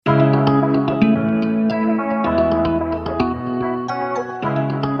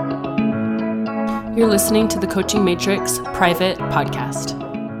You're listening to the Coaching Matrix Private Podcast.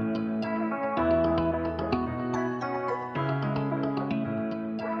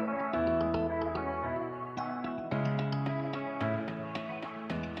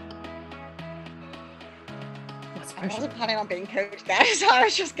 I wasn't planning on being coached there, so I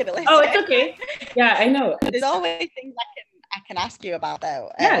was just going to listen. Oh, it's okay. Yeah, I know. There's always things I can ask you about,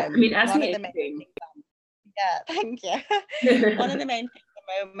 though. Yeah, I mean, ask me anything. Yeah, thank you. One of the main things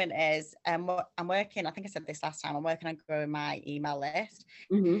at the moment is I'm working, I think I said this last time, I'm working on growing my email list.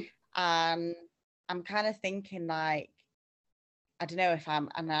 Mm-hmm. And I'm kind of thinking like, I don't know if and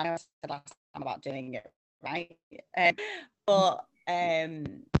I know I said last time about doing it, right? But I've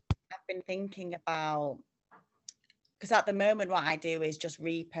been thinking about, because at the moment what I do is just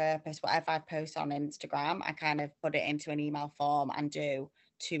repurpose whatever I post on Instagram. I kind of put it into an email form and do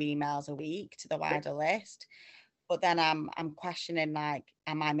 2 emails a week to the wider list. But then I'm questioning, like,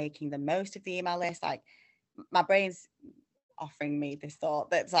 am I making the most of the email list? Like, my brain's offering me this thought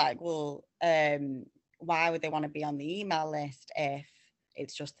that's like, well, why would they want to be on the email list if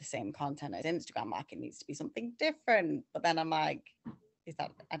it's just the same content as Instagram? Like, it needs to be something different. But then I'm like,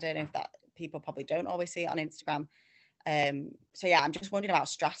 I don't know if that people probably don't always see it on Instagram. So yeah, I'm just wondering about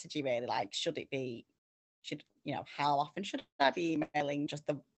strategy really. Like, how often should I be emailing just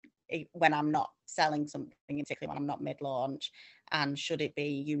when I'm not selling something, particularly when I'm not mid-launch, and should it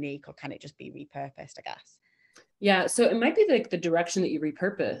be unique or can it just be repurposed, I guess? Yeah, so it might be like the direction that you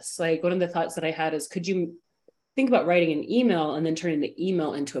repurpose. Like, one of the thoughts that I had is, could you think about writing an email and then turning the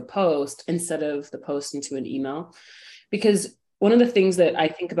email into a post instead of the post into an email? Because one of the things that I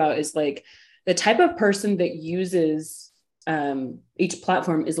think about is like the type of person that uses each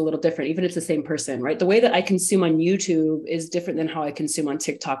platform is a little different, even if it's the same person, right? The way that I consume on YouTube is different than how I consume on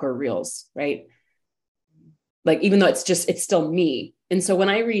TikTok or Reels, right? Like, even though it's still me. And so when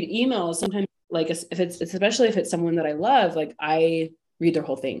I read emails, sometimes, like, especially if it's someone that I love, like, I read their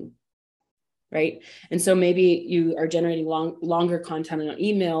whole thing, right? And so maybe you are generating longer content on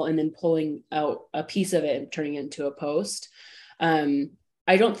email and then pulling out a piece of it and turning it into a post.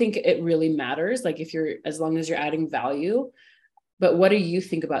 I don't think it really matters, like, as long as you're adding value. But what do you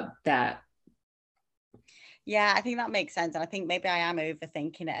think about that? Yeah, I think that makes sense. And I think maybe I am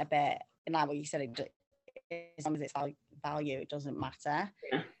overthinking it a bit. And like what you said, as long as it's value, it doesn't matter.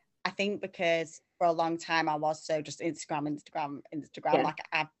 Yeah. I think because for a long time I was so just Instagram. Yeah. Like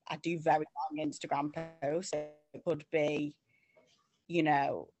I do very long Instagram posts. It could be, I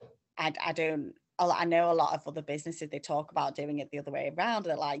know a lot of other businesses, they talk about doing it the other way around.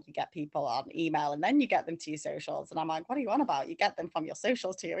 That, like, you get people on email and then you get them to your socials. And I'm like, what are you on about? You get them from your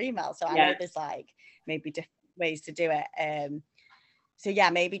socials to your email. So I know there's like maybe different ways to do it. So yeah,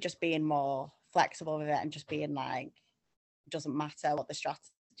 maybe just being more flexible with it and just being like, it doesn't matter what the strategy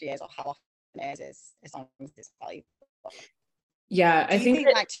is or how often it is as long as it's valuable. Yeah, I think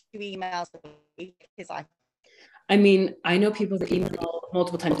like 2 emails a week is like, I mean, I know people that email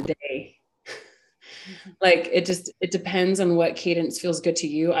multiple times a day. Like, it depends on what cadence feels good to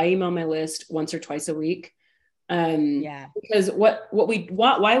you. I email my list once or twice a week. Because what we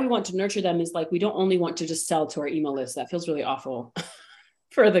want, why we want to nurture them is, like, we don't only want to just sell to our email list. That feels really awful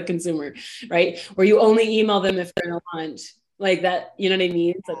for the consumer, right? Where you only email them if they're in a launch, like that, you know what I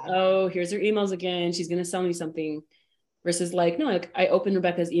mean? It's like, oh, here's her emails again. She's going to sell me something. Versus, like, no, like, I open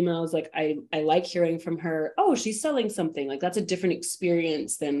Rebecca's emails. Like, I like hearing from her. Oh, she's selling something. Like, that's a different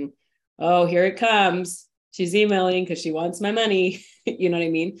experience than, oh, here it comes. She's emailing because she wants my money. You know what I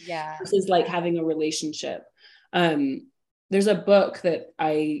mean? Yeah. Versus like having a relationship. There's a book that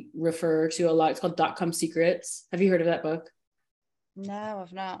I refer to a lot. It's called .com Secrets. Have you heard of that book? No,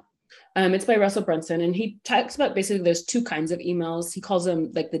 I've not. It's by Russell Brunson, and he talks about basically there's 2 kinds of emails. He calls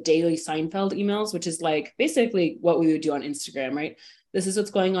them like the daily Seinfeld emails, which is like basically what we would do on Instagram, right? This is what's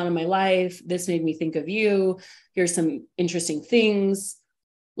going on in my life. This made me think of you. Here's some interesting things.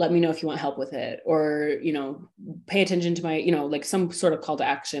 Let me know if you want help with it, or, pay attention to my, like some sort of call to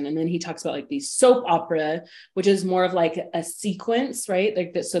action. And then he talks about like the soap opera, which is more of like a sequence, right?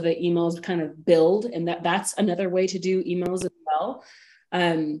 Like that. So the emails kind of build, and that's another way to do emails as well.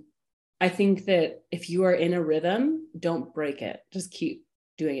 I think that if you are in a rhythm, don't break it. Just keep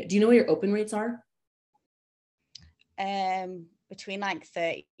doing it. Do you know what your open rates are? Between like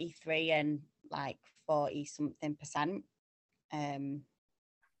 33 and like 40 something percent.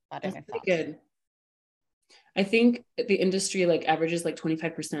 I don't know if that's good. I think the industry like averages like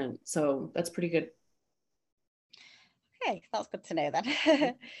 25%. So that's pretty good. Okay, that's good to know then.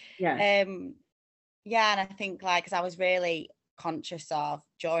 Yeah. Yeah, and I think, like, because I was really conscious of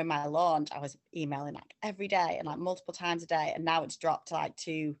during my launch, I was emailing like every day and like multiple times a day, and now it's dropped to like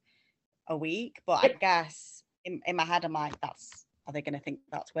 2 a week. But I guess in my head, I'm like, are they going to think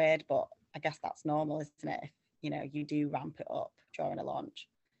that's weird? But I guess that's normal, isn't it? If, you do ramp it up during a launch.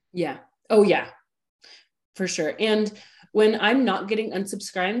 Yeah. Oh yeah, for sure. And when I'm not getting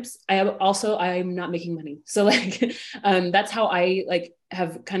unsubscribes, I'm not making money. So like, that's how I like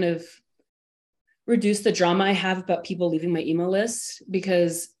have kind of reduced the drama I have about people leaving my email list,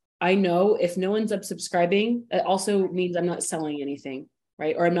 because I know if no one's subscribing, it also means I'm not selling anything,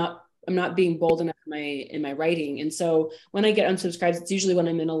 right? Or I'm not being bold enough in my writing. And so when I get unsubscribed, it's usually when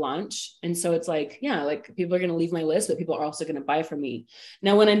I'm in a launch. And so it's like, yeah, like people are going to leave my list, but people are also going to buy from me.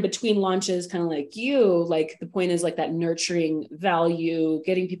 Now, when I'm between launches, kind of like you, like the point is like that nurturing value,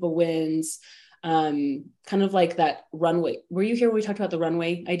 getting people wins, kind of like that runway. Were you here when we talked about the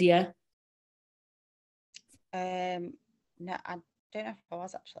runway idea? No, I don't know if I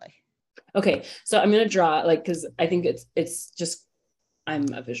was actually. Okay, so I'm going to draw like, because I think it's just,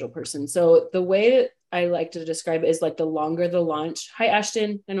 I'm a visual person. So the way that I like to describe it is like the longer the launch. Hi,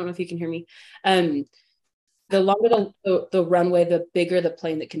 Ashton. I don't know if you can hear me. The longer the runway, the bigger the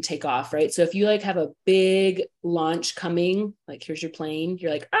plane that can take off, right? So if you like have a big launch coming, like here's your plane,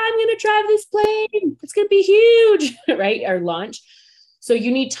 you're like, I'm going to drive this plane. It's going to be huge, right? Our launch. So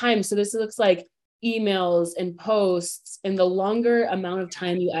you need time. So this looks like emails and posts, and the longer amount of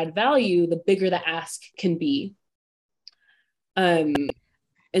time you add value, the bigger the ask can be.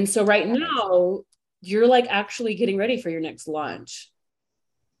 And so right now you're like actually getting ready for your next launch.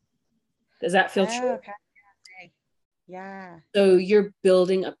 Does that feel true? Okay. Yeah. So you're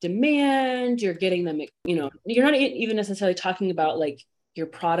building up demand, you're getting them, you're not even necessarily talking about like your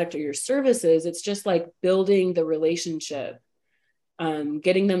product or your services. It's just like building the relationship,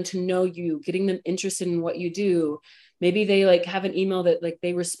 getting them to know you, getting them interested in what you do. Maybe they like have an email that like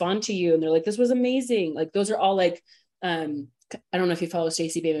they respond to you and they're like, this was amazing. Like those are all like, I don't know if you follow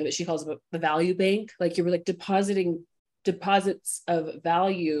Stacey Bateman, but she calls it the value bank. Like you're like depositing deposits of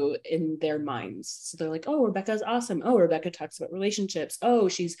value in their minds. So they're like, oh, Rebecca's awesome. Oh, Rebecca talks about relationships. Oh,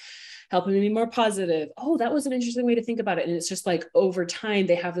 she's helping me be more positive. Oh, that was an interesting way to think about it. And it's just like over time,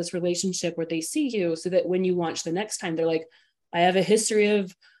 they have this relationship where they see you, so that when you launch the next time, they're like, I have a history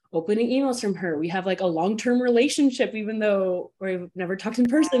of opening emails from her. We have like a long-term relationship, even though we've never talked in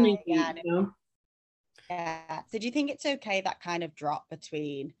person. Yeah. Yeah. So do you think it's okay, that kind of drop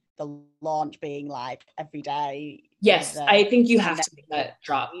between the launch being like every day? Yes, I think you have to make that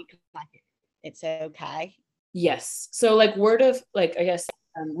drop. Like, it's okay. Yes. So like word of like, I guess,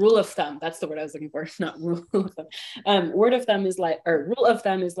 rule of thumb, that's the word I was looking for, not rule of thumb. Word of thumb is like, or rule of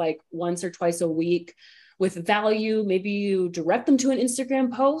thumb is like once or twice a week with value. Maybe you direct them to an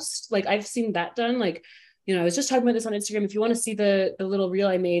Instagram post. Like I've seen that done. Like, I was just talking about this on Instagram. If you want to see the little reel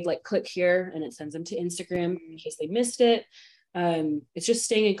I made, like click here and it sends them to Instagram in case they missed it. It's just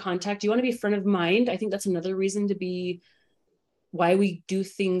staying in contact. You want to be front of mind. I think that's another reason to be why we do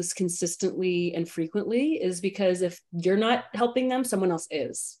things consistently and frequently, is because if you're not helping them, someone else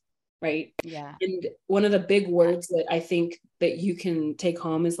is, right? Yeah. And one of the big words that I think that you can take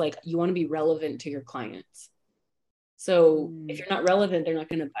home is like, you want to be relevant to your clients. So if you're not relevant, they're not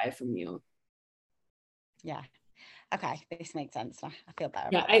going to buy from you. Yeah. Okay. This makes sense. I feel better.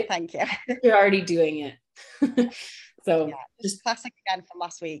 Yeah. Thank you. You're already doing it. So yeah, just classic again from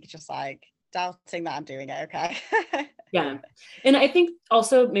last week, just like doubting that I'm doing it. Okay. Yeah. And I think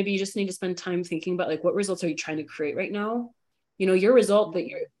also maybe you just need to spend time thinking about like, what results are you trying to create right now? Your result that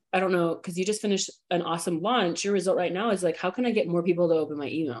I don't know, because you just finished an awesome launch. Your result right now is like, how can I get more people to open my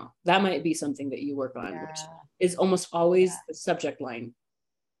email? That might be something that you work on, which is almost always the subject line.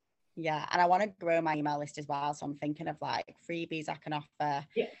 Yeah. And I want to grow my email list as well. So I'm thinking of like freebies I can offer.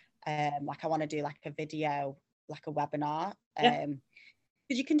 Yeah. Like I want to do like a video, like a webinar. Because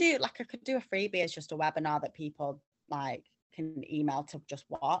you can do like, I could do a freebie as just a webinar that people like can email to just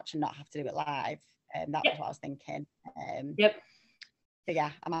watch and not have to do it live. And that was what I was thinking. So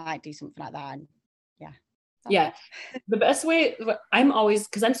yeah, I might do something like that. And yeah. The best way, I'm always,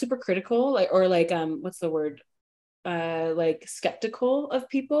 because I'm super critical, like, or like, what's the word? Like skeptical of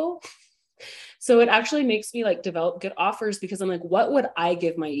people. So it actually makes me like develop good offers, because I'm like, what would I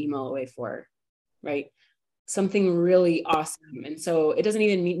give my email away for? Right. Something really awesome. And so it doesn't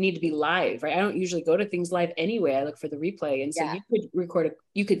even need to be live, right? I don't usually go to things live anyway. I look for the replay. And so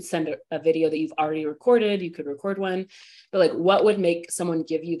you could send a video that you've already recorded. You could record one, but like, what would make someone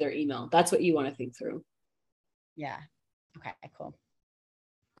give you their email? That's what you want to think through. Yeah. Okay, cool.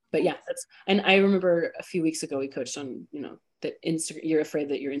 But yeah, and I remember a few weeks ago, we coached on, that you're afraid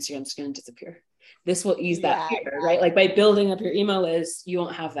that your Instagram's going to disappear. This will ease that fear, right? Like by building up your email list, you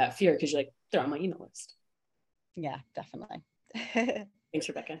won't have that fear, because you're like, they're on my email list. Yeah, definitely. Thanks,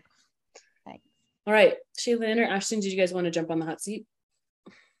 Rebecca. All right, Shaylin or Ashton, did you guys want to jump on the hot seat?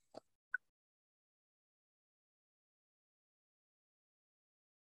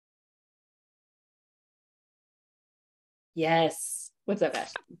 Yes. What's up,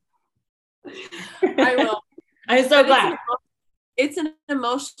 Ashton? I will. I'm so glad. It's an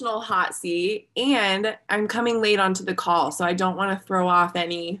emotional hot seat, and I'm coming late onto the call, so I don't want to throw off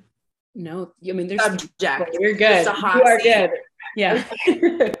any. No, I mean, there's subject. You're good. Just a hot You are seat. good. Yeah.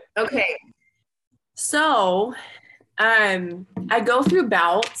 Okay. So, I go through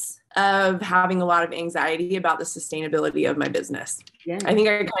bouts of having a lot of anxiety about the sustainability of my business. Yeah. I think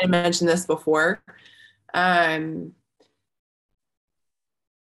I kind of mentioned this before. I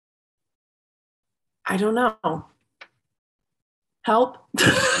don't know. Help.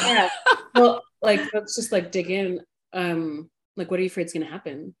 Yeah. Well, like, let's just like dig in. Like, what are you afraid is going to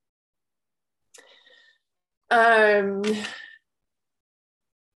happen?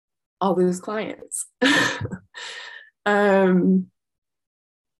 I'll lose clients.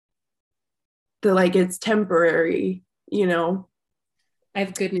 Like it's temporary, you know. I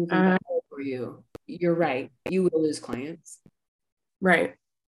have good news and bad for you. You're right. You will lose clients. Right.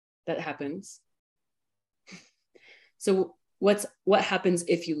 That happens. So what happens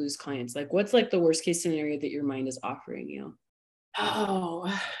if you lose clients? Like, what's like the worst case scenario that your mind is offering you?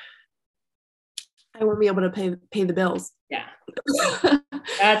 Oh, I won't be able to pay the bills. Yeah.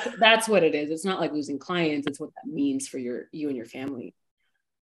 That's what it is. It's not like losing clients. It's what that means for you and your family.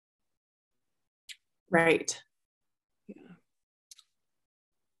 Right. Yeah.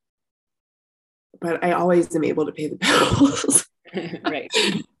 But I always am able to pay the bills. Right.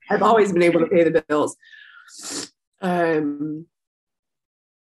 I've always been able to pay the bills. I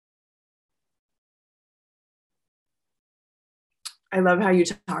love how you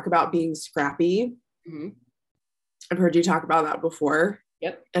talk about being scrappy. Mm-hmm. I've heard you talk about that before.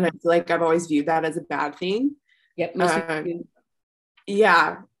 Yep. And I feel like I've always viewed that as a bad thing. Yep.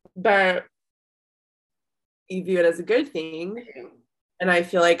 Yeah, but you view it as a good thing. And I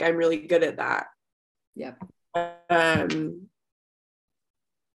feel like I'm really good at that. Yep.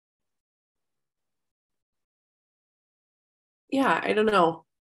 Yeah, I don't know.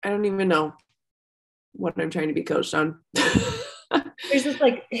 I don't even know what I'm trying to be coached on. There's this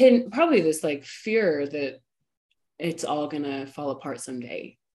like hidden, probably this like fear that it's all gonna fall apart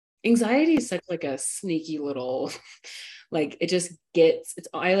someday. Anxiety is such like a sneaky little, like it just gets,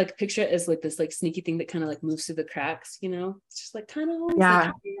 I like picture it as like this like sneaky thing that kind of like moves through the cracks, you know? It's just like kind of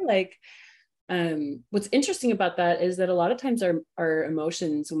like what's interesting about that is that a lot of times our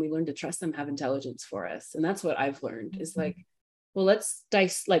emotions, when we learn to trust them, have intelligence for us. And that's what I've learned is like, well, let's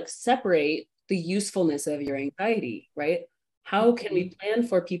separate the usefulness of your anxiety, right? How can we plan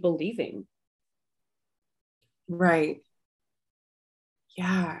for people leaving? Right.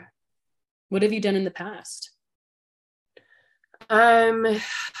 Yeah. What have you done in the past? I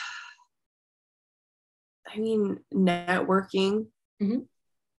mean, networking, you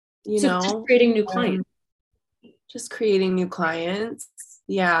know, just creating new clients. Just creating new clients.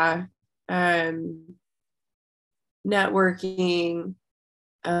 Yeah. Networking.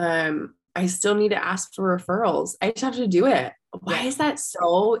 I still need to ask for referrals. I just have to do it. Why is that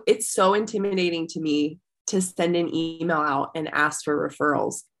it's so intimidating to me to send an email out and ask for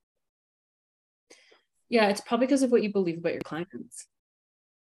referrals. Yeah, it's probably because of what you believe about your clients.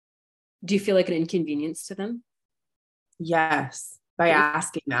 Do you feel like an inconvenience to them? Yes, by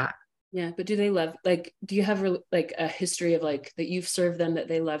asking that. Yeah, but do they love, like, do you have like a history of like that you've served them, that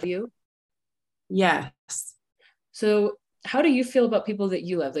they love you? Yes. So how do you feel about people that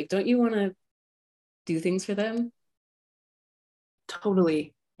you love? Like, don't you want to do things for them?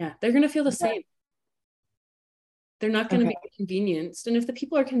 Totally. Yeah, they're going to feel the same. They're not going to be convenienced. And if the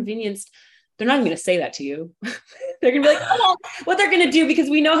people are convenienced, they're not even going to say that to you. They're going to be like, oh, what they're going to do, because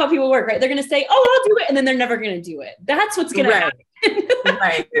we know how people work, right? They're going to say, oh, I'll do it. And then they're never going to do it. That's what's going to happen.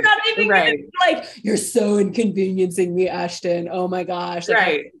 Right. You're not even going to be like, you're so inconveniencing me, Ashton. Oh my gosh.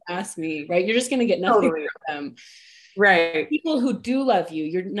 Like, ask me, right? You're just going to get nothing from them. Right. People who do love you,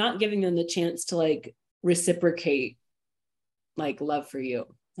 you're not giving them the chance to like reciprocate like love for you.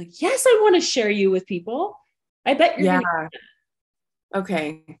 Like, yes, I want to share you with people. I bet you're gonna.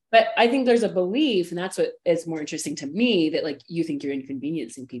 Okay. But I think there's a belief, and that's what is more interesting to me, that like you think you're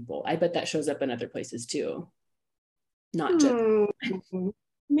inconveniencing people. I bet that shows up in other places too. Not just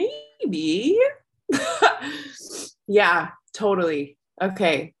maybe. Yeah, totally.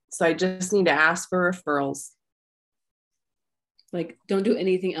 Okay. So I just need to ask for referrals. Like, don't do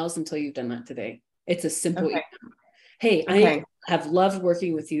anything else until you've done that today. It's a simple email. Hey, I have loved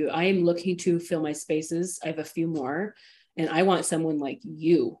working with you. I am looking to fill my spaces. I have a few more, and I want someone like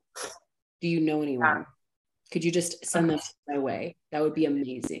you. Do you know anyone? Could you just send them my way? That would be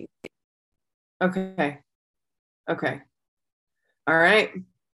amazing. Okay. All right.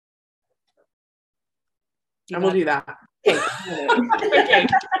 I will do that. Okay. Okay.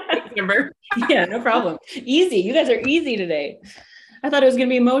 Amber. Yeah, no problem. Easy. You guys are easy today. I thought it was going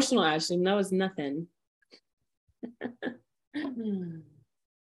to be emotional, Ashley, and that was nothing.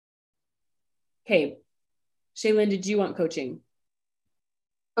 Okay. Shaylin, did you want coaching?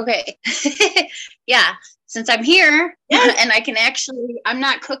 Okay. Yeah. Since I'm here and I'm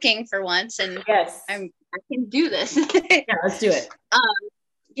not cooking for once, and yes, I can do this. Yeah, let's do it.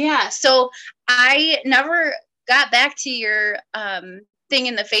 Yeah. So I never got back to your thing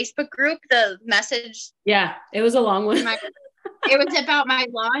in the Facebook group, the message. Yeah, it was a long one. It was about my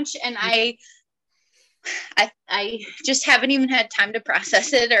launch, and I just haven't even had time to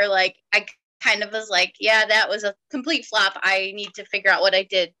process it, or like I kind of was like, yeah, that was a complete flop. I need to figure out what I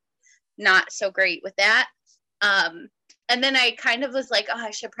did not so great with that. And then I kind of was like, oh,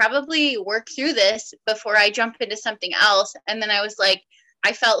 I should probably work through this before I jump into something else. And then I was like,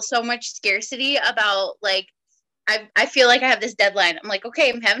 I felt so much scarcity about like, I feel like I have this deadline. I'm like, okay,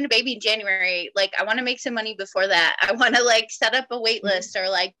 I'm having a baby in January. Like, I want to make some money before that. I want to like set up a wait list or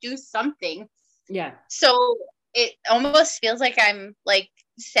like do something. Yeah. So it almost feels like I'm like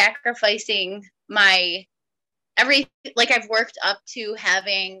sacrificing my like I've worked up to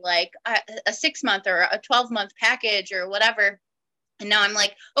having like a 6 month or a 12-month package or whatever. And now I'm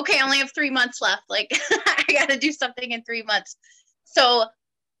like, okay, I only have 3 months left. Like I got to do something in 3 months. So,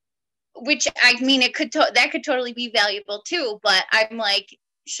 which I mean, that could totally be valuable too. But I'm like,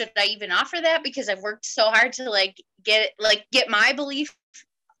 should I even offer that? Because I've worked so hard to like get my belief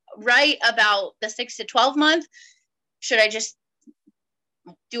right about the 6 to 12 month. Should I just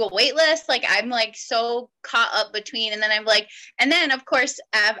do a wait list? Like I'm like so caught up between, and then I'm like, and then of course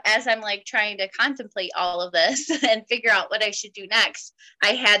as I'm like trying to contemplate all of this and figure out what I should do next,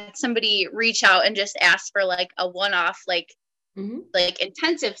 I had somebody reach out and just ask for like a one-off like like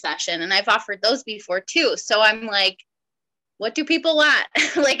intensive session, and I've offered those before too. So I'm like, what do people want?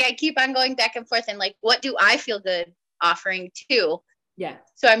 Like I keep on going back and forth, and like, what do I feel good offering too? Yeah.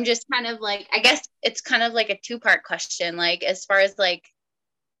 So I'm just kind of like, I guess it's kind of like a 2-part question, like as far as like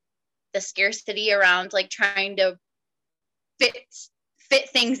the scarcity around like trying to fit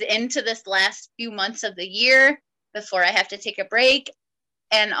things into this last few months of the year before I have to take a break.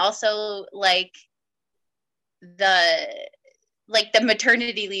 And also like the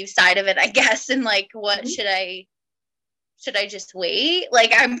maternity leave side of it, I guess. And like, what should I just wait?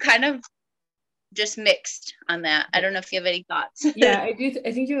 Like, I'm kind of just mixed on that. I don't know if you have any thoughts. Yeah, I do.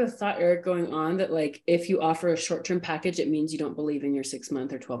 I think you have a thought, Eric, going on that like, if you offer a short-term package, it means you don't believe in your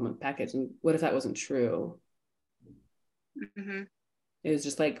 6-month or 12-month package. And what if that wasn't true? Mm-hmm. It was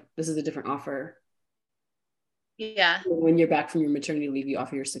just like, this is a different offer. Yeah. When you're back from your maternity leave, you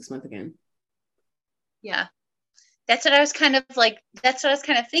offer your 6-month again. Yeah. That's what I was kind of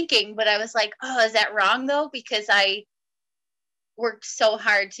thinking, but I was like, oh, is that wrong though? Because I worked so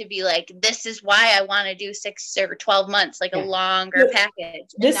hard to be like, this is why I want to do 6 or 12 months, like a longer package.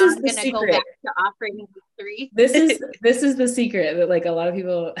 This is the secret. Go back to offering 3. This is the secret that like a lot of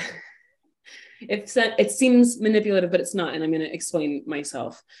people, it seems manipulative, but it's not. And I'm going to explain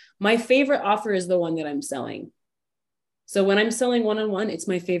myself. My favorite offer is the one that I'm selling. So when I'm selling one-on-one, it's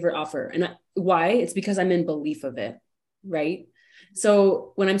my favorite offer. And why? It's because I'm in belief of it, right?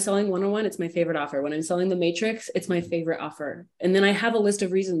 So when I'm selling one-on-one, it's my favorite offer. When I'm selling the matrix, it's my favorite offer. And then I have a list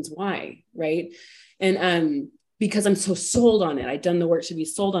of reasons why, right? And because I'm so sold on it, I've done the work to be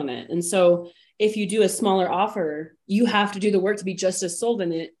sold on it. And so if you do a smaller offer, you have to do the work to be just as sold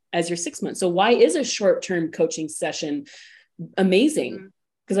in it as your 6 months. So why is a short-term coaching session amazing?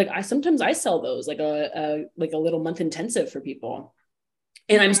 Because like sometimes I sell those like a little month intensive for people,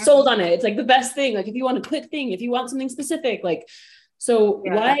 and I'm sold on it. It's like the best thing. Like if you want a quick thing, if you want something specific, like, so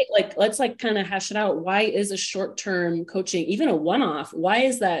why, like, let's like kind of hash it out. Why is a short-term coaching, even a one-off, why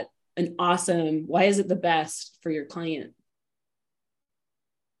is that why is it the best for your client?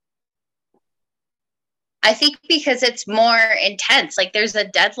 I think because it's more intense. Like there's a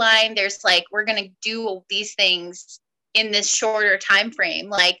deadline. There's like, we're going to do these things in this shorter time frame.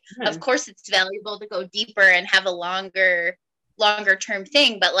 Like, of course it's valuable to go deeper and have a longer term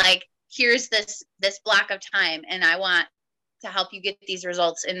thing, but like, here's this block of time, and I want to help you get these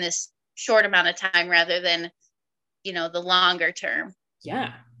results in this short amount of time rather than, the longer term.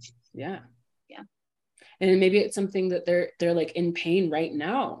 Yeah. And maybe it's something that they're like in pain right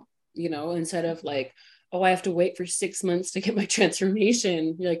now, instead of like, oh, I have to wait for 6 months to get my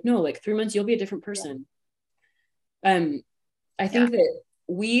transformation. You're like, no, like 3 months, you'll be a different person. I think that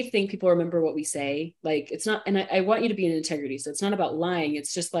we think people remember what we say. Like it's not, and I want you to be in integrity. So it's not about lying.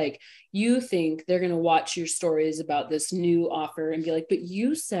 It's just like, you think they're going to watch your stories about this new offer and be like, but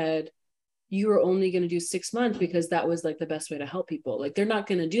you said you were only going to do 6 months because that was like the best way to help people. Like, they're not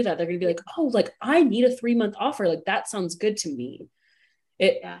going to do that. They're going to be like, oh, like I need a 3-month offer. Like that sounds good to me.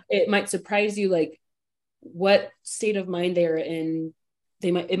 It might surprise you, like what state of mind they're in.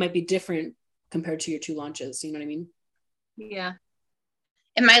 It might be different compared to your 2 launches. You know what I mean? Yeah.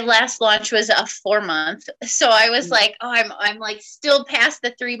 And my last launch was a 4-month. So I was like, oh, I'm like still past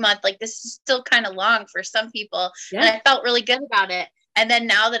the 3-month. Like this is still kind of long for some people. Yeah. And I felt really good about it. And then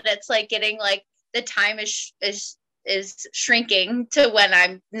now that it's like getting like the time is shrinking to when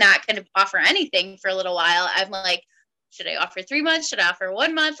I'm not going to offer anything for a little while, I'm like, should I offer 3 months? Should I offer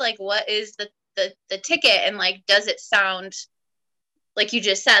 1 month? Like, what is the ticket? And like, does it sound like you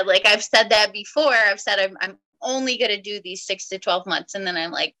just said? Like I've said that before. I've said I'm only going to do these 6 to 12 months. And then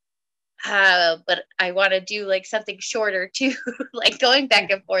I'm like, but I want to do like something shorter too. Like going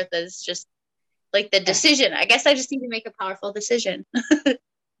back and forth is just like the decision. I guess I just need to make a powerful decision.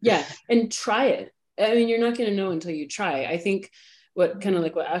 Yeah. And try it. I mean, you're not going to know until you try. I think what kind of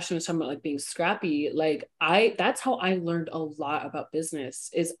like what Ashton was talking about, like being scrappy, like that's how I learned a lot about business.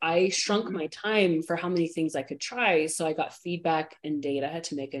 Is I shrunk my time for how many things I could try. So I got feedback and data. I had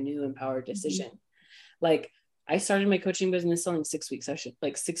to make a new empowered decision. Like I started my coaching business selling 6-week session,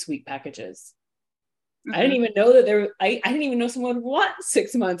 like 6-week packages. I didn't even know that I didn't even know someone would want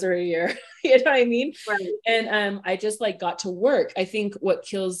 6 months or a year. You know what I mean? Right. And I just like got to work. I think what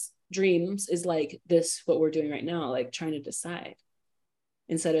kills dreams is like this, what we're doing right now, like trying to decide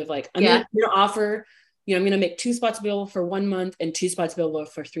instead of like, I'm going to offer, I'm going to make 2 spots available for 1 month and 2 spots available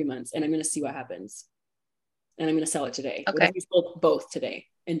for 3 months. And I'm going to see what happens. And I'm going to sell it today. Okay. What if we sold both today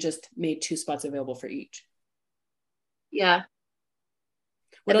and just made 2 spots available for each? Yeah.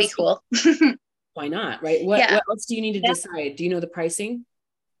 That'd be cool. Why not? Right. What else do you need to decide? Do you know the pricing?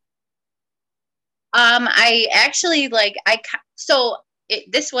 I actually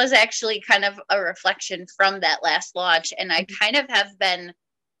this was actually kind of a reflection from that last launch. And I kind of have been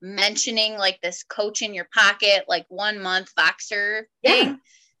mentioning like this coach in your pocket, like 1 month Voxer thing.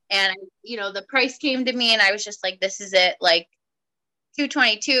 And, the price came to me and I was just like, this is it. Like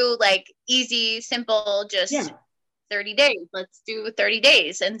 $222, like easy, simple, just 30 days. Let's do 30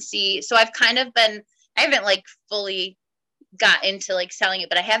 days and see. So I've kind of been, I haven't like fully got into like selling it,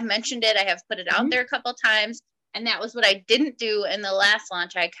 but I have mentioned it. I have put it out there a couple of times. And that was what I didn't do in the last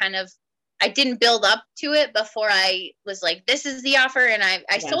launch. I didn't build up to it before I was like, this is the offer. And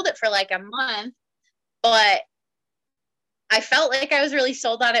I sold it for like a month, but I felt like I was really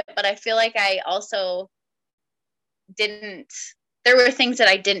sold on it. But I feel like I also there were things that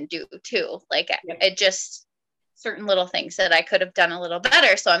I didn't do too. Like it just, certain little things that I could have done a little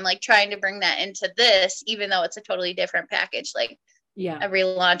better. So I'm like trying to bring that into this, even though it's a totally different package. Like every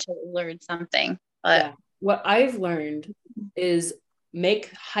launch I learned something. But what I've learned is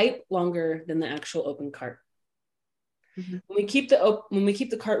make hype longer than the actual open cart. When we keep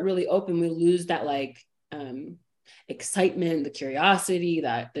the cart really open, we lose that like excitement, the curiosity,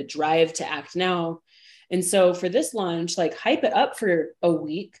 the drive to act now. And so for this launch, like hype it up for a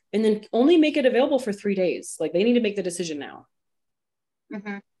week and then only make it available for 3 days. Like they need to make the decision now.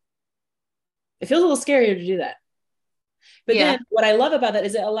 It feels a little scarier to do that. But then what I love about that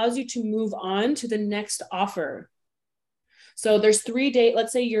is it allows you to move on to the next offer. So there's 3 days.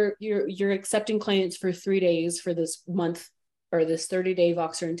 Let's say you're accepting clients for 3 days for this month or this 30-day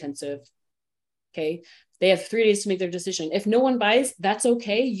Voxer intensive. Okay. They have 3 days to make their decision. If no one buys, that's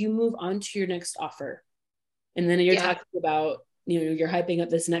okay. You move on to your next offer. And then you're talking about, you're hyping up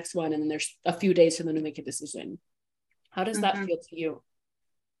this next one and then there's a few days for them to make a decision. How does that feel to you?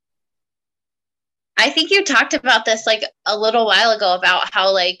 I think you talked about this like a little while ago about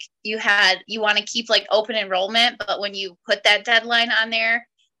how like you want to keep like open enrollment, but when you put that deadline on there,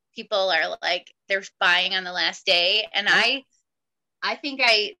 people are like, they're buying on the last day. And I think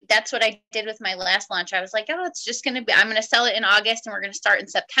that's what I did with my last launch. I was like, oh, it's just I'm going to sell it in August and we're going to start in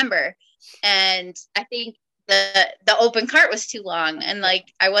September. And I think the open cart was too long and like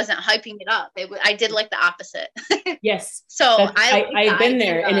I wasn't hyping it up. I did like the opposite. Yes. So I've been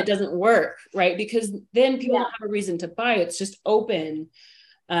there and it doesn't work, right? Because then people don't have a reason to buy. It's just open.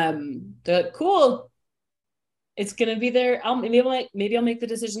 Cool. It's gonna be there. Maybe I'll make the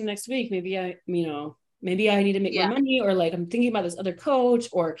decision next week. Maybe I need to make more money, or like I'm thinking about this other coach,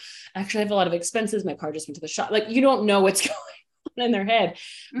 or actually I have a lot of expenses. My car just went to the shop. Like you don't know what's going on in their head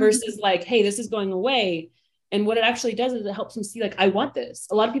versus like, hey, this is going away. And what it actually does is it helps them see, like, I want this.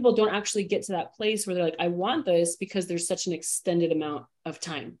 A lot of people don't actually get to that place where they're like, I want this, because there's such an extended amount of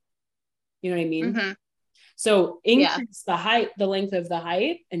time. You know what I mean? Mm-hmm. So increase the length of the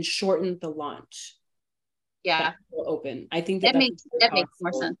hype and shorten the launch. Yeah. Will open. I think that makes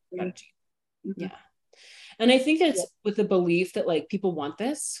more sense. Strategy. Mm-hmm. Yeah. And I think it's with the belief that, like, people want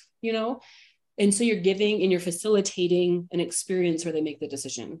this, you know, and so you're giving and you're facilitating an experience where they make the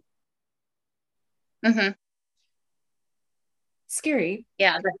decision. Mm-hmm. Scary.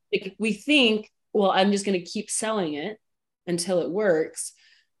 Yeah. Like, we think, well, I'm just going to keep selling it until it works.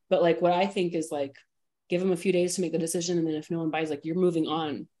 But like, what I think is, like, give them a few days to make the decision. And then if no one buys, like, you're moving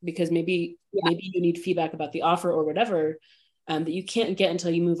on, because maybe you need feedback about the offer or whatever, that you can't get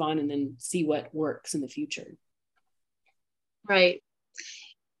until you move on and then see what works in the future. Right.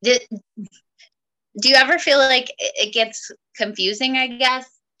 Do you ever feel like it gets confusing, I guess,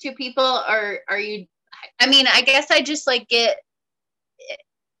 to people? Or are you, I mean, I guess I just like get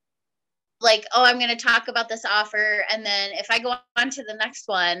like, oh, I'm going to talk about this offer. And then if I go on to the next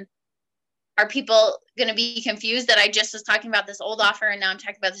one, are people going to be confused that I just was talking about this old offer and now I'm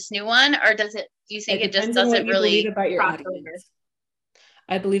talking about this new one? Or do you think it just doesn't really about your cross audience. over?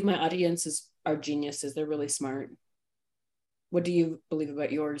 I believe my audiences are geniuses. They're really smart. What do you believe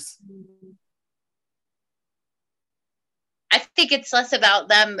about yours? I think it's less about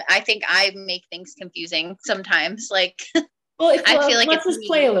them. I think I make things confusing sometimes. Like, well, I feel like let's just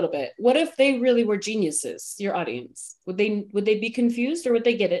play a little bit. What if they really were geniuses, your audience? Would they be confused, or would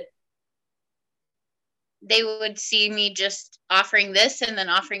they get it? They would see me just offering this and then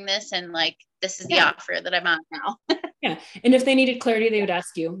offering this, and like, this is the offer that I'm on now. Yeah. And if they needed clarity, they would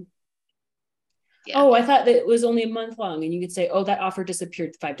ask you. Yeah. Oh, I thought that it was only a month long. And you could say, oh, that offer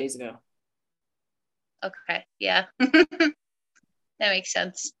disappeared 5 days ago. Okay. Yeah. That makes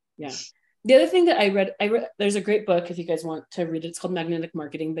sense. Yeah. The other thing that I read, there's a great book, if you guys want to read it. It's called Magnetic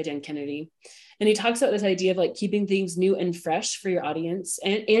Marketing by Dan Kennedy. And he talks about this idea of like keeping things new and fresh for your audience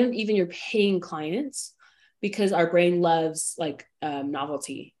and even your paying clients, because our brain loves like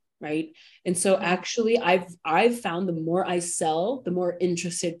novelty. Right. And so actually I've found the more I sell, the more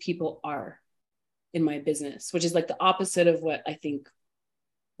interested people are in my business, which is like the opposite of what I think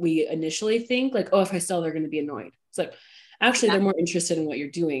we initially think, like, oh, if I sell, they're going to be annoyed. It's like, actually, they're more interested in what you're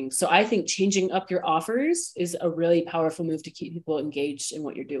doing. So I think changing up your offers is a really powerful move to keep people engaged in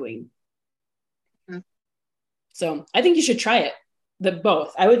what you're doing. Mm-hmm. So I think you should try it.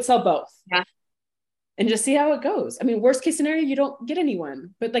 Both. I would sell both. Yeah. And just see how it goes. I mean, worst case scenario, you don't get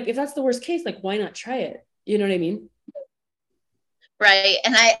anyone. But like, if that's the worst case, like, why not try it? You know what I mean? Right.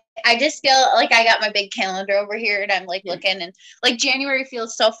 And I just feel like I got my big calendar over here and I'm like looking, and like January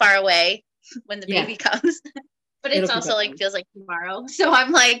feels so far away when the baby comes. But it's also like feels like tomorrow. So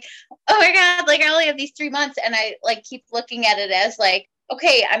I'm like, oh my God, like I only have these 3 months, and I like keep looking at it as like,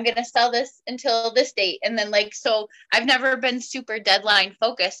 okay, I'm going to sell this until this date. And then like, so I've never been super deadline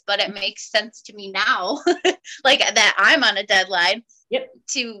focused, but it makes sense to me now, like that I'm on a deadline. Yep.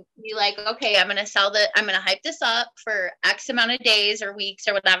 To be like, okay, I'm going to hype this up for X amount of days or weeks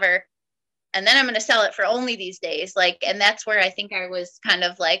or whatever. And then I'm going to sell it for only these days. Like, and that's where I think I was kind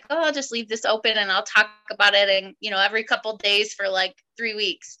of like, oh, I'll just leave this open and I'll talk about it. And, you know, every couple of days for like 3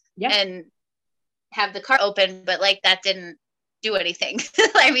 weeks and have the cart open. But like, that didn't do anything.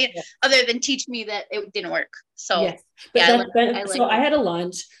 I mean, other than teach me that it didn't work. So, I had a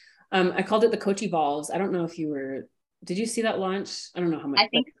launch. I called it the Coach Evolves. I don't know if did you see that launch? I don't know how much. I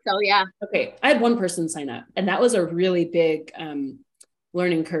think so. Yeah. Okay. I had one person sign up, and that was a really big,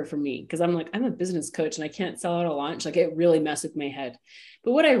 learning curve for me, because I'm like, I'm a business coach and I can't sell out a launch. Like, it really messed with my head.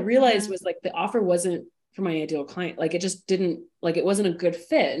 But what I realized was like the offer wasn't for my ideal client. Like, it just didn't, like, it wasn't a good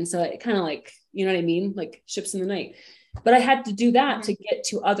fit. And so it kind of like, you know what I mean? Like ships in the night. But I had to do that to get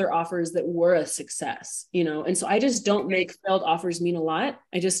to other offers that were a success, you know? And so I just don't make failed offers mean a lot.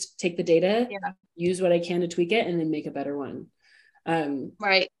 I just take the data, use what I can to tweak it, and then make a better one.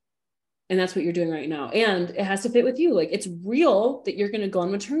 Right. And that's what you're doing right now. And it has to fit with you. Like, it's real that you're going to go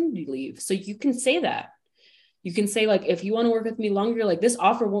on maternity leave. So you can say that. You can say, like, if you want to work with me longer, like, this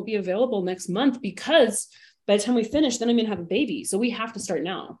offer won't be available next month, because by the time we finish, then I'm going to have a baby. So we have to start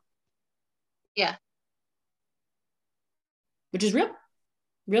now. Yeah. Which is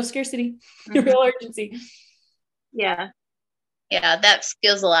real scarcity, real urgency. Yeah. Yeah, that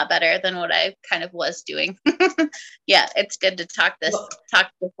feels a lot better than what I kind of was doing. Yeah, it's good to talk this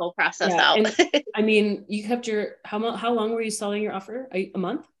whole process out. And, I mean, you kept how long were you selling your offer? A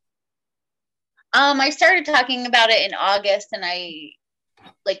month? I started talking about it in August, and I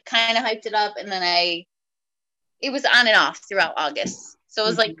like kind of hyped it up, and then it was on and off throughout August. So it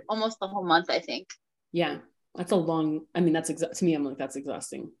was like almost the whole month, I think. Yeah. That's a long, I mean, to me, I'm like, that's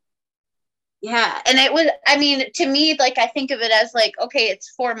exhausting. Yeah. And it was, I mean, to me, like, I think of it as like, okay, it's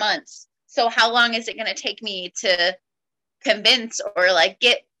 4 months. So how long is it going to take me to convince or like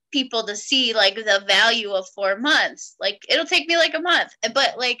get people to see like the value of 4 months? Like, it'll take me like a month.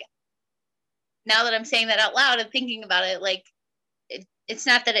 But like, now that I'm saying that out loud and thinking about it, like, it's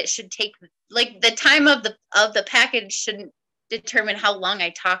not that it should take, like, the time of the package shouldn't determine how long I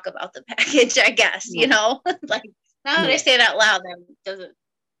talk about the package, I guess, you know, like, now that I say it out loud, that doesn't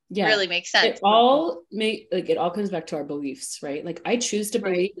really make sense. It all comes back to our beliefs, right? Like, I choose to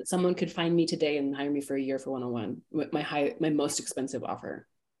believe that someone could find me today and hire me for a year for one-on-one with my most expensive offer.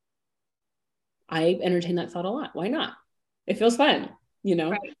 I entertain that thought a lot. Why not? It feels fun, you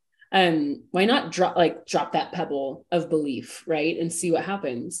know? Why not drop that pebble of belief, right? And see what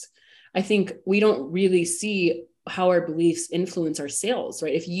happens. I think we don't really see how our beliefs influence our sales,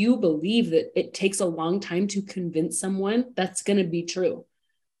 right? If you believe that it takes a long time to convince someone, that's going to be true.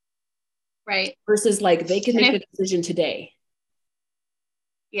 Right. Versus like, they can make a decision today.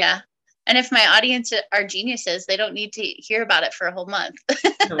 Yeah. And if my audience are geniuses, they don't need to hear about it for a whole month.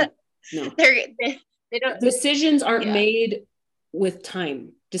 No. They don't. Decisions aren't made with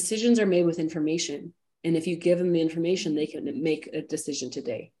time. Decisions are made with information. And if you give them the information, they can make a decision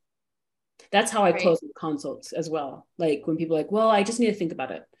today. That's how I close consults as well. Like, when people are like, well, I just need to think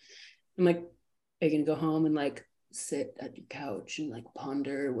about it. I'm like, are you going to go home and like sit at your couch and like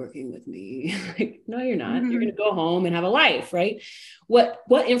ponder working with me? Like, no, you're not. You're going to go home and have a life, right? What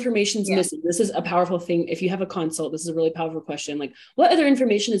information is missing? This is a powerful thing. If you have a consult, this is a really powerful question. Like, what other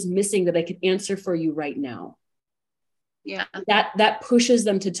information is missing that I could answer for you right now? Yeah. That pushes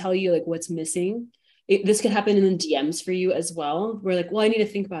them to tell you like what's missing. This could happen in the DMs for you as well. We're like, well, I need to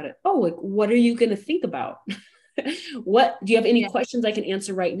think about it. Oh, like, what are you going to think about? What do you have any questions I can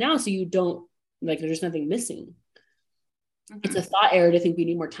answer right now? So you don't, like, there's nothing missing. It's a thought error to think we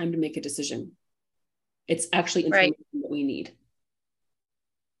need more time to make a decision. It's actually information that we need.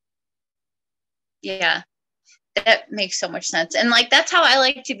 Yeah, that makes so much sense. And like, that's how I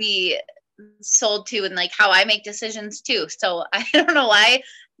like to be sold to, and like how I make decisions too. So I don't know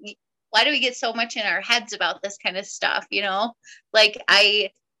why do we get so much in our heads about this kind of stuff, you know? Like,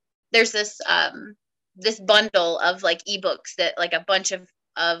 there's this this bundle of like ebooks that like a bunch of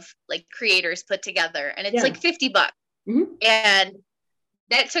like creators put together, and it's like $50. And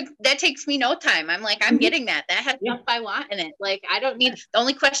that takes me no time. I'm like, I'm getting that has stuff I want in it. Like, I don't need, the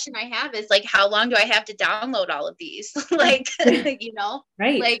only question I have is like, how long do I have to download all of these? Like, you know,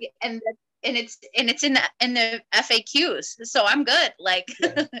 like, and it's in the FAQs, so I'm good. Like,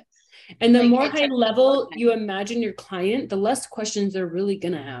 and the like, more high level you imagine your client, the less questions they're really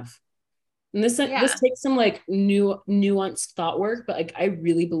gonna have. And this takes some like nuanced thought work, but like, I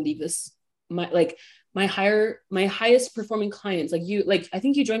really believe this. My highest performing clients, like you, like, I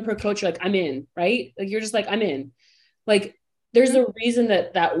think you joined Pro Coach, you're like, I'm in, right? Like, you're just like, I'm in. Like, there's a reason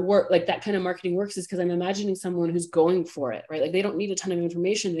that work, like that kind of marketing works, is because I'm imagining someone who's going for it, right? Like, they don't need a ton of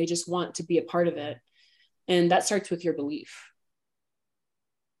information. They just want to be a part of it. And that starts with your belief.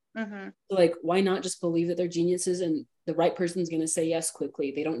 So like, why not just believe that they're geniuses and the right person's going to say yes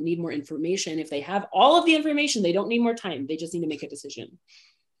quickly? They don't need more information. If they have all of the information, they don't need more time. They just need to make a decision.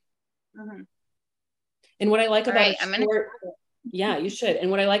 And what I like about you should. And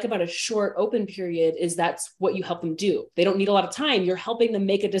what I like about a short open period is that's what you help them do. They don't need a lot of time. You're helping them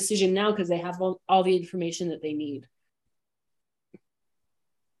make a decision now because they have all the information that they need.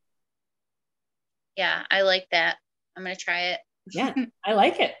 Yeah, I like that. I'm going to try it. Yeah, I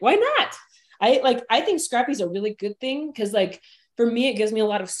like it. Why not? I think Scrappy is a really good thing, because like, for me, it gives me a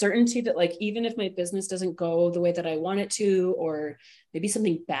lot of certainty that like, even if my business doesn't go the way that I want it to, or maybe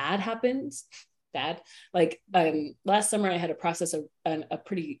something bad happens, like last summer I had to process a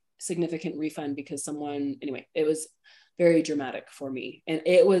pretty significant refund because it was very dramatic for me, and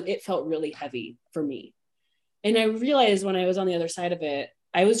it felt really heavy for me. And I realized when I was on the other side of it,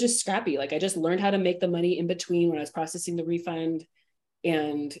 I was just scrappy. Like, I just learned how to make the money in between when I was processing the refund,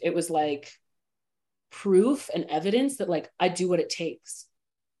 and it was like proof and evidence that like I do what it takes.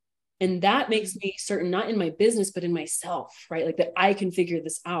 And that makes me certain, not in my business, but in myself, right? Like, that I can figure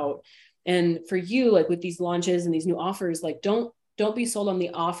this out. And for you, like with these launches and these new offers, like don't be sold on the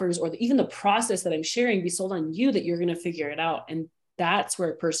offers or even the process that I'm sharing. Be sold on you, that you're going to figure it out. And that's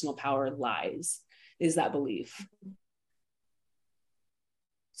where personal power lies, is that belief.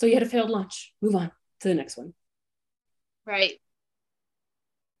 So you had a failed launch. Move on to the next one. Right.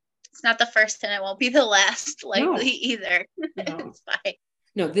 It's not the first and it won't be the last, likely either. No. It's fine.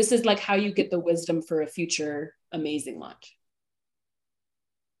 No, this is like how you get the wisdom for a future amazing launch.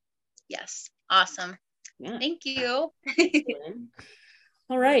 Yes. Awesome. Yeah. Thank you.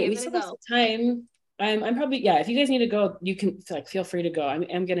 All right. Give We it a still have go. some time. I'm probably, if you guys need to go, you can feel free to go.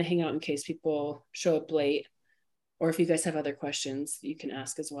 I'm going to hang out in case people show up late, or if you guys have other questions, you can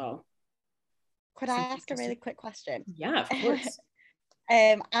ask as well. Could I ask a really quick question? Yeah, of course.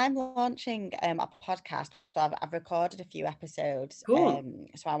 I'm launching a podcast. So I've recorded a few episodes. Cool.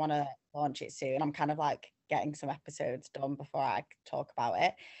 So I want to launch it soon. I'm kind of like getting some episodes done before I talk about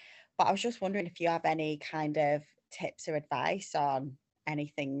it. But I was just wondering if you have any kind of tips or advice on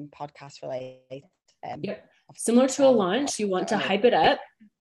anything podcast related. Yep. Similar to a launch, you want to hype it up.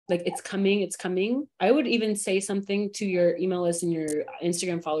 Like it's coming. I would even say something to your email list and your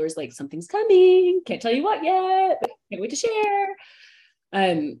Instagram followers, like something's coming. Can't tell you what yet, but can't wait to share.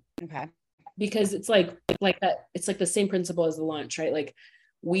 Okay. Because it's like that. It's like the same principle as the launch, right? Like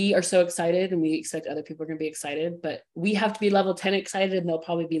we are so excited and we expect other people are going to be excited, but we have to be level 10 excited and they'll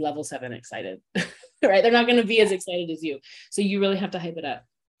probably be level 7 excited, right? They're not going to be as excited as you. So you really have to hype it up.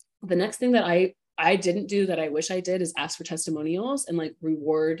 The next thing that I didn't do that I wish I did is ask for testimonials and like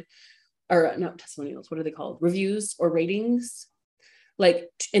reward, or not testimonials, what are they called? Reviews or ratings, like,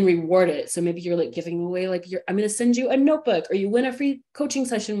 and reward it. So maybe you're like giving away, like I'm going to send you a notebook, or you win a free coaching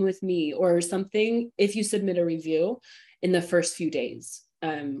session with me or something if you submit a review in the first few days.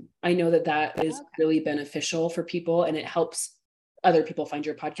 I know that is really beneficial for people, and it helps other people find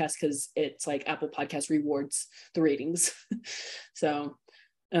your podcast because it's like Apple Podcast rewards the ratings. So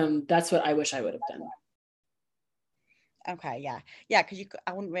that's what I wish I would have done. Okay, yeah, because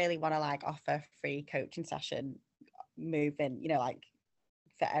I wouldn't really want to like offer free coaching session moving, like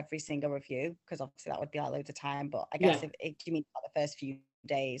for every single review, because obviously that would be like loads of time. But I guess if you mean about the first few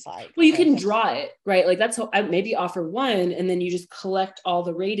days, like, well, you can draw it, right? Like that's how I maybe offer one, and then you just collect all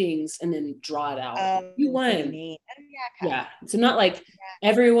the ratings and then draw it out. You won. Yeah. So not like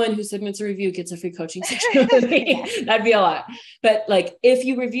everyone who submits a review gets a free coaching session. That'd be a lot. But like if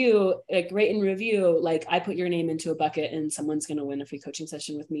you review, like rate and review, like I put your name into a bucket and someone's going to win a free coaching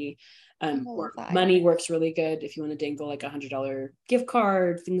session with me. Or money works really good. If you want to dangle like $100 gift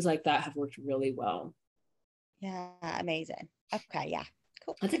card, things like that have worked really well. Yeah. Amazing. Okay. Yeah.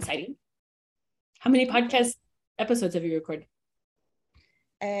 Cool. That's exciting. How many podcast episodes have you recorded?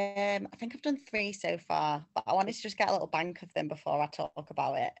 I think I've done 3 so far, but I wanted to just get a little bank of them before I talk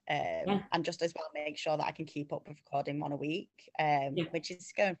about it, and just as well make sure that I can keep up with recording one a week, which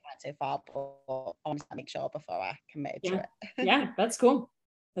is going fine so far, but I want to make sure before I commit to it. Yeah, that's cool.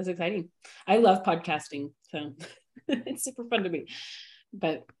 That's exciting. I love podcasting, so it's super fun to me.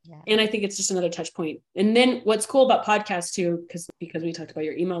 But and I think it's just another touch point. And then what's cool about podcasts too, because we talked about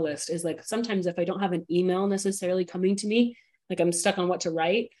your email list, is like sometimes if I don't have an email necessarily coming to me, like I'm stuck on what to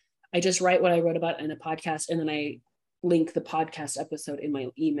write, I just write what I wrote about in a podcast, and then I link the podcast episode in my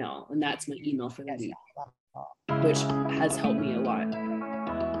email, and that's my email for the week, which has helped me a lot.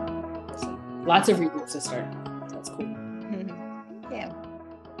 So, lots of reasons to start. That's cool. Yeah.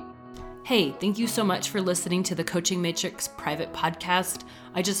 Hey, thank you so much for listening to the Coaching Matrix private podcast.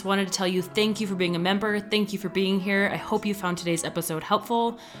 I just wanted to tell you thank you for being a member. Thank you for being here. I hope you found today's episode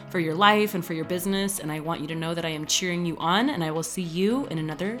helpful for your life and for your business. And I want you to know that I am cheering you on, and I will see you in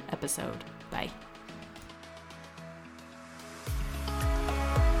another episode.